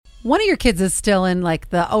One of your kids is still in like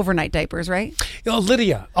the overnight diapers, right?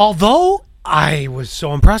 Lydia, although I was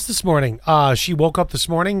so impressed this morning. She woke up this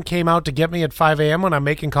morning, came out to get me at 5 a.m. when I'm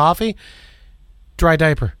making coffee. Dry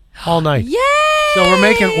diaper all night. Yay! So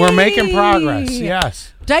we're making progress.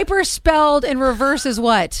 Yes. Diaper spelled in reverse is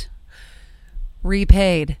what?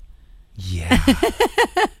 Repaid. Yeah.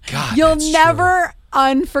 God, You'll that's never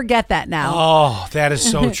unforget that now. Oh, that is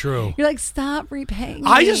so true. You're like, stop repaying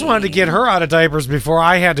I me. just wanted to get her out of diapers before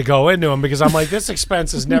I had to go into them because I'm like, this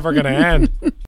expense is never going to end.